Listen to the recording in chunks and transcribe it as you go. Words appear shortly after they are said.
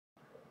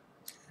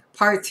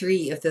part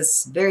 3 of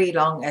this very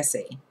long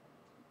essay.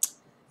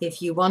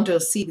 If you want to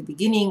see the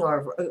beginning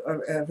or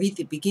read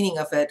the beginning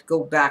of it,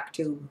 go back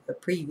to the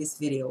previous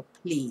video,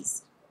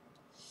 please.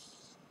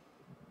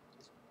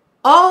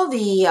 All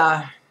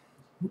the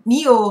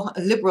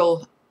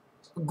neoliberal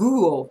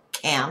guru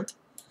cant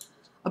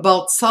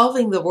about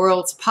solving the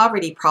world's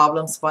poverty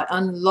problems by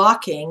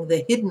unlocking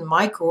the hidden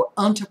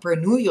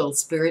micro-entrepreneurial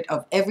spirit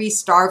of every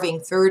starving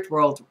third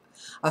world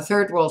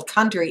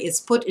country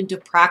is put into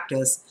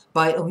practice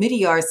by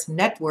Omidyar's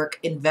network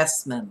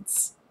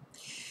investments.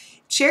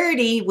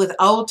 Charity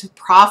without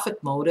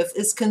profit motive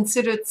is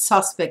considered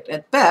suspect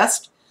at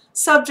best,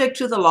 subject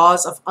to the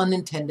laws of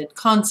unintended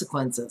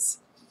consequences.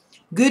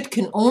 Good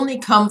can only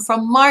come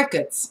from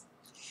markets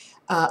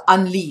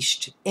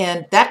unleashed,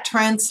 and that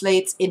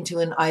translates into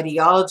an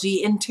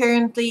ideology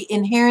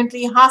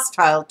inherently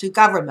hostile to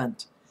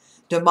government,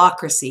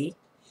 democracy,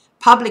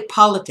 public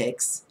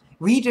politics,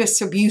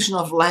 redistribution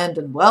of land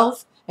and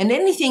wealth, and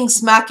anything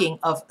smacking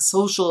of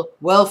social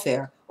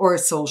welfare or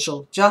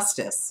social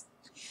justice.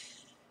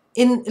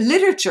 In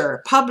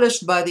literature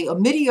published by the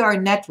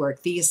Omidyar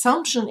Network, the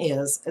assumption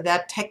is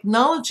that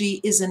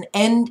technology is an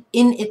end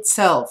in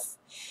itself,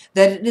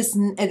 that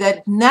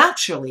it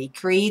naturally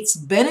creates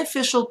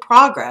beneficial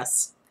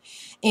progress,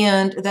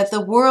 and that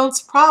the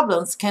world's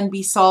problems can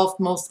be solved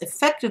most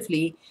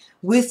effectively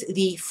with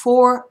the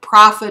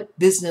for-profit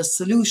business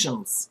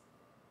solutions.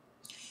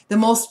 The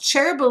most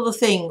charitable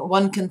thing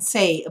one can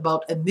say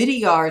about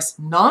Omidyar's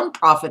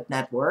non-profit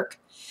network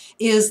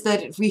is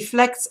that it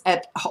reflects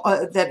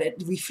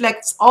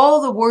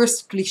all the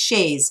worst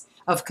cliches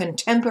of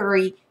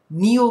contemporary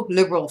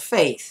neoliberal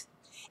faith.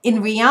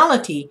 In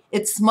reality,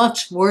 it's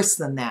much worse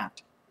than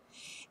that.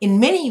 In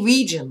many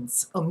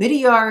regions,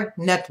 Omidyar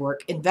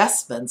network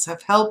investments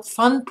have helped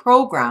fund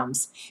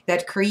programs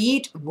that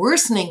create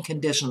worsening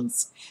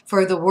conditions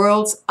for the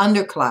world's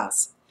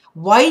underclass,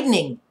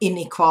 widening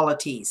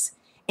inequalities,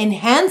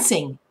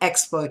 enhancing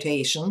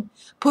exploitation,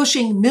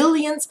 pushing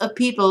millions of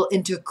people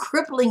into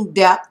crippling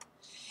debt,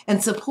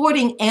 and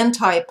supporting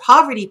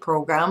anti-poverty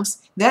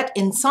programs that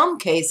in some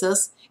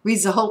cases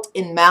result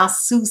in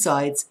mass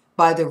suicides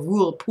by the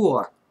rural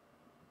poor.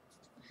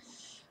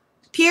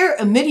 Pierre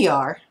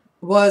Omidyar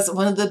was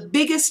one of the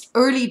biggest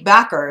early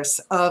backers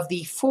of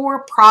the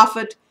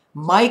for-profit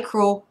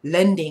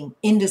micro-lending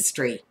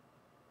industry.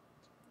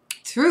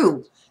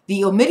 Through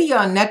the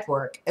Omidyar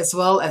network, as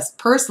well as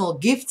personal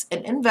gifts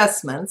and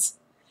investments,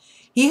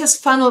 he has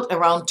funneled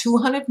around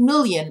 $200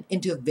 million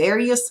into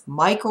various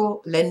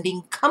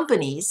micro-lending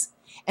companies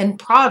and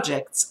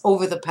projects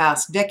over the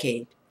past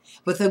decade,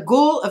 with the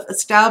goal of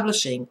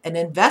establishing an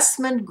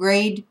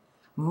investment-grade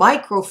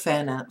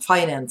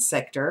microfinance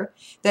sector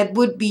that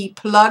would be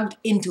plugged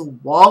into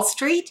Wall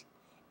Street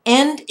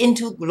and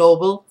into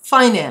global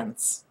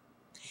finance.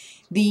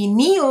 The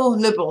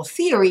neoliberal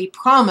theory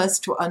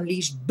promised to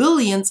unleash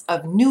billions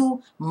of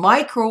new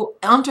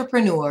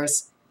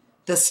micro-entrepreneurs.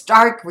 The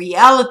stark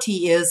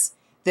reality is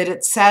that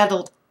it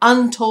saddled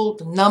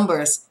untold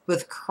numbers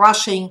with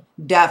crushing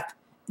debt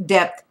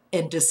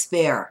and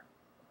despair.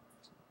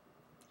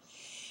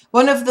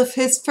 One of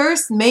his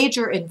first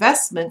major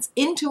investments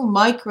into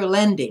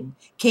microlending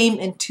came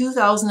in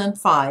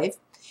 2005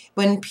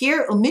 when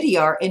Pierre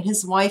Omidyar and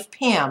his wife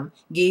Pam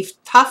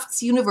gave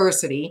Tufts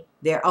University,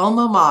 their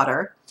alma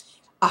mater,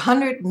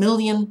 $100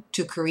 million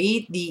to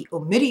create the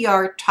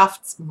Omidyar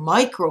Tufts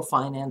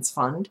Microfinance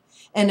Fund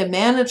and a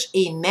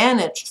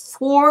managed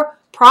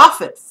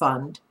for-profit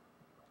fund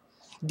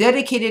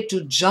dedicated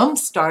to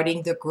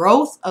jump-starting the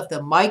growth of the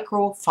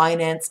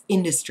microfinance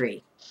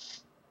industry.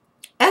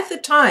 At the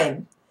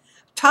time,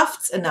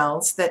 Tufts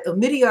announced that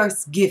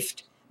Omidyar's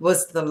gift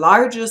was the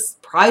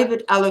largest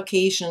private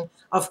allocation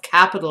of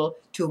capital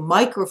to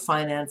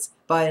microfinance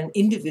by an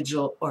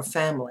individual or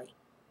family.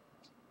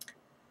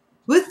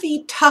 With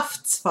the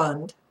Tufts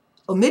Fund,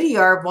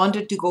 Omidyar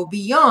wanted to go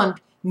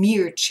beyond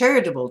mere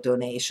charitable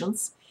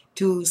donations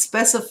to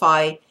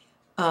specific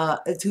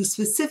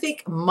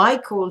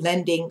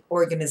micro-lending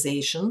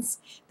organizations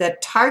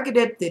that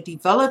targeted the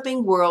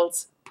developing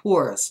world's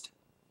poorest.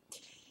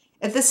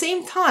 At the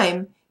same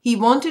time, he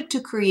wanted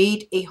to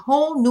create a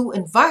whole new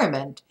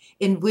environment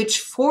in which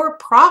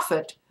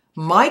for-profit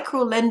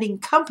micro-lending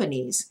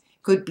companies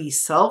could be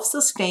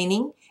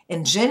self-sustaining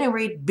and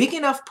generate big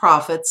enough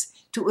profits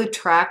to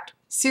attract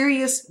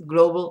serious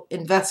global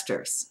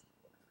investors.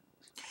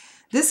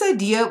 This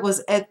idea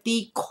was at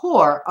the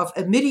core of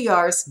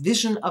Omidyar's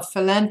vision of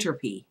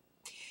philanthropy.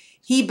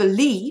 He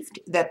believed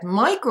that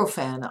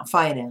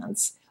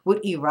microfinance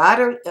would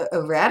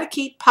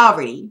eradicate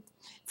poverty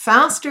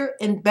faster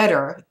and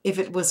better if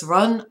it was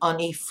run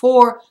on a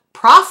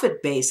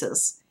for-profit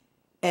basis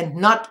and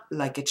not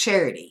like a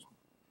charity.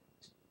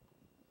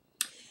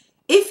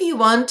 If you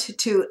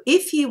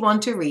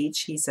want to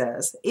reach, he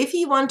says, if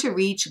you want to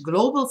reach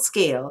global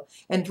scale,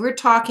 and we're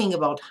talking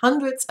about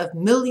hundreds of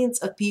millions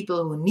of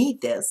people who need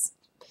this,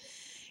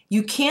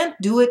 you can't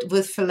do it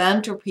with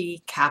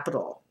philanthropy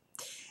capital.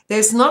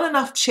 There's not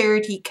enough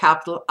charity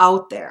capital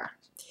out there.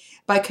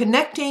 By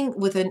connecting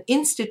with an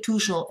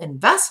institutional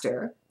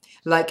investor,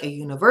 like a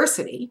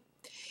university,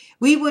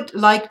 we would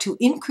like to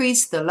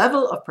increase the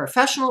level of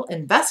professional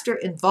investor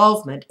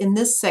involvement in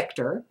this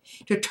sector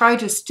to try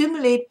to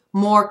stimulate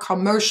more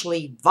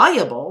commercially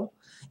viable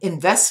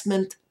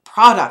investment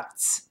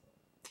products,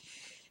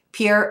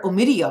 Pierre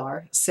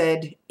Omidyar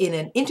said in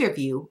an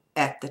interview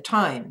at the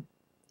time.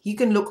 You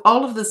can look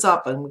all of this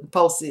up and we can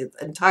post the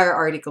entire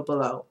article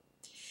below.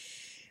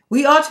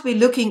 We ought to be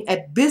looking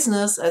at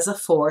business as a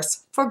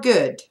force for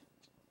good.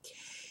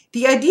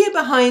 The idea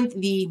behind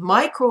the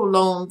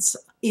microloans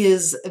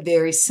is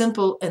very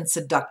simple and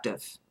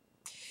seductive.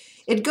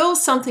 It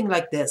goes something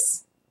like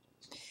this.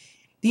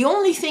 The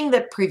only thing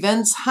that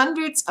prevents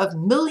hundreds of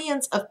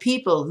millions of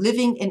people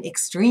living in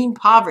extreme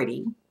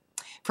poverty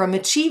from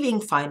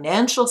achieving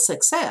financial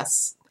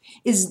success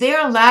is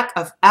their lack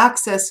of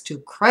access to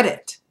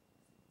credit.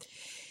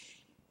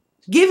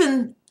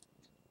 Given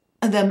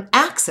them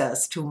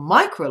access to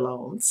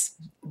microloans,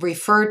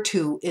 referred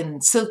to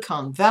in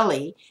Silicon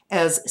Valley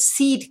as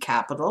seed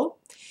capital,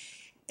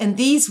 and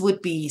these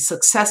would be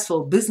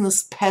successful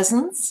business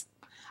peasants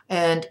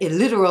and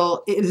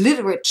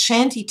illiterate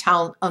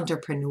shantytown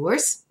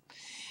entrepreneurs,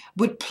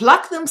 would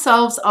pluck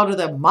themselves out of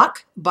the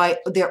muck by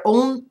their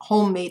own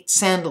homemade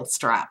sandal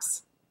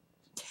straps.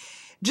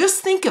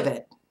 Just think of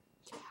it.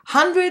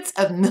 Hundreds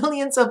of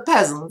millions of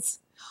peasants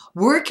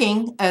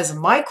working as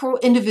micro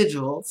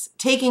individuals,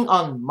 taking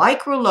on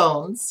micro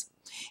loans,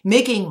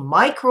 making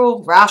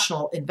micro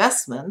rational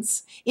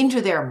investments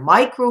into their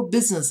micro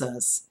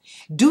businesses,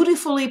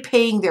 dutifully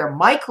paying their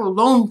micro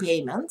loan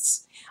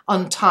payments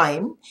on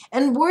time,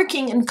 and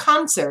working in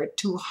concert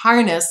to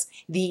harness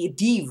the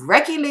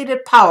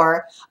deregulated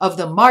power of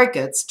the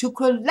markets to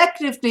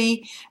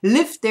collectively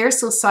lift their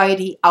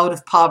society out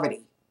of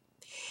poverty.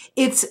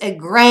 It's a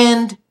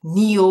grand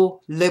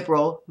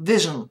neoliberal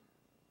vision.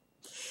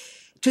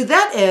 To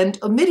that end,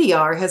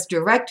 Omidyar has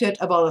directed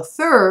about a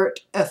third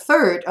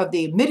of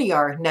the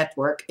Omidyar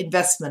Network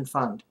Investment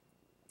Fund,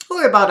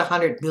 or about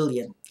 100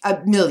 million,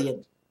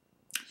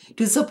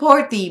 to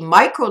support the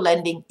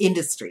microlending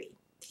industry.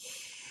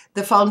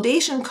 The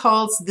foundation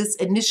calls this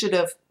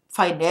initiative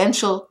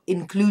financial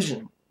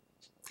inclusion.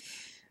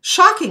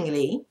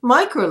 Shockingly,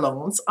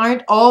 microloans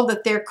aren't all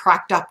that they're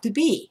cracked up to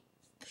be.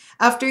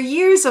 After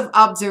years of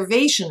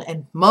observation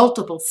and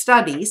multiple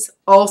studies,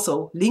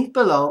 also linked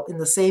below in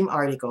the same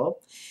article,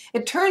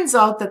 it turns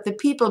out that the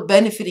people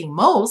benefiting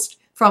most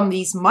from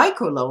these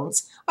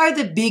microloans are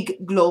the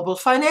big global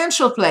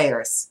financial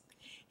players,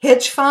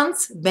 hedge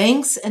funds,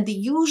 banks, and the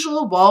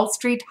usual Wall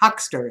Street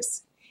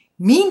hucksters.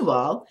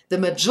 Meanwhile, the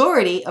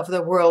majority of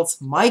the world's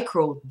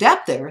micro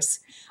debtors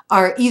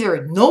are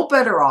either no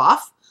better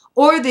off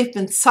or they've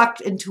been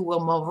sucked into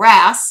a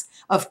morass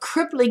of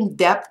crippling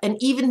debt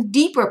and even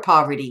deeper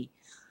poverty,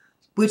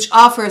 which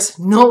offers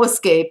no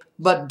escape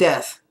but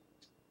death.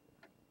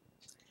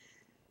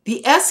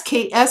 The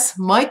SKS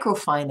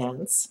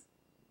microfinance,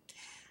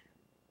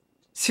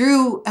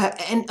 through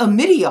an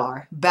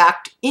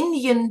Omidyar-backed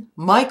Indian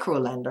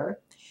microlender,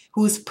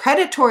 whose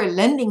predatory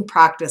lending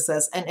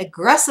practices and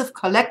aggressive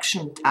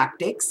collection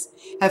tactics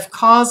have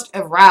caused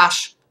a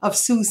rash of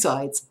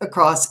suicides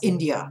across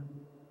India.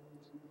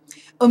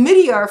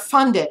 Omidyar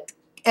funded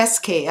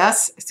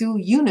SKS through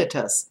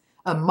Unitas,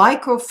 a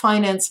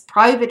microfinance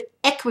private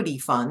equity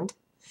fund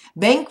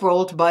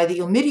bankrolled by the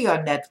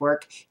Omidyar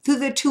network to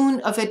the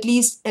tune of at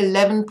least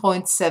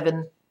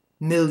 11.7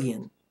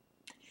 million.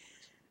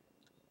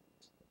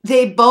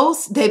 They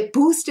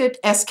boosted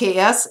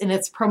SKS in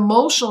its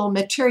promotional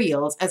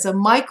materials as a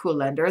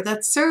microlender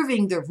that's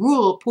serving the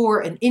rural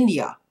poor in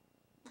India.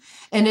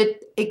 And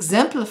it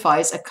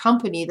exemplifies a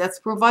company that's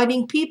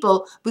providing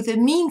people with the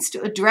means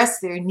to address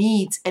their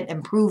needs and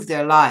improve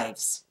their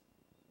lives.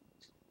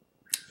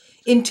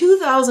 In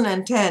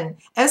 2010,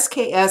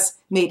 SKS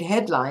made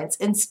headlines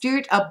and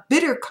stirred up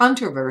bitter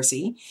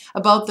controversy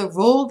about the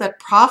role that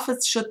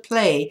profits should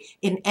play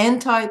in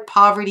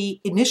anti-poverty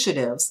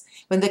initiatives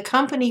when the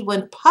company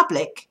went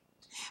public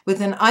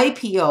with an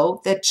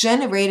IPO that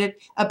generated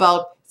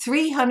about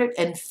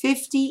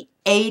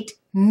 $358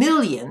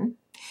 million,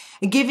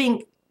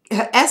 giving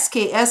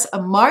SKS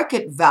a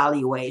market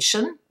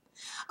valuation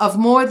of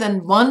more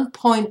than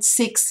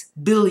 $1.6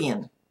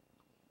 billion.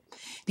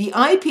 The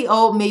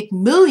IPO made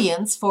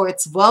millions for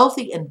its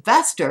wealthy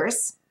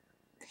investors,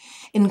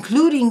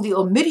 including the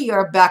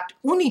Omidyar-backed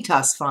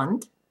Unitas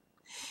Fund,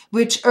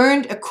 which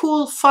earned a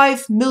cool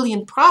 $5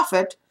 million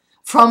profit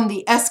from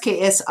the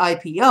SKS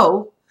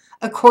IPO,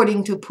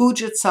 according to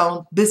Puget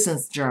Sound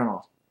Business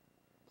Journal.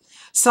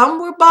 Some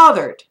were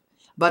bothered,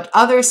 but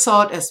others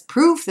saw it as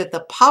proof that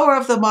the power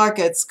of the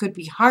markets could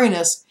be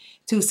harnessed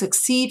to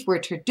succeed where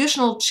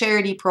traditional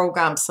charity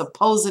programs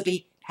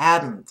supposedly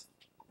hadn't.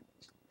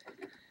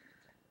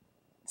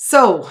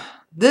 So,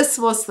 this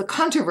was the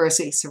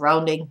controversy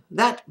surrounding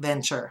that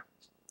venture.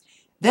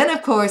 Then,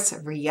 of course,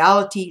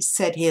 reality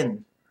set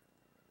in.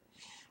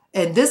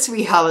 And this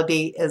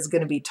reality is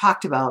going to be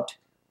talked about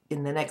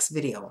in the next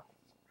video.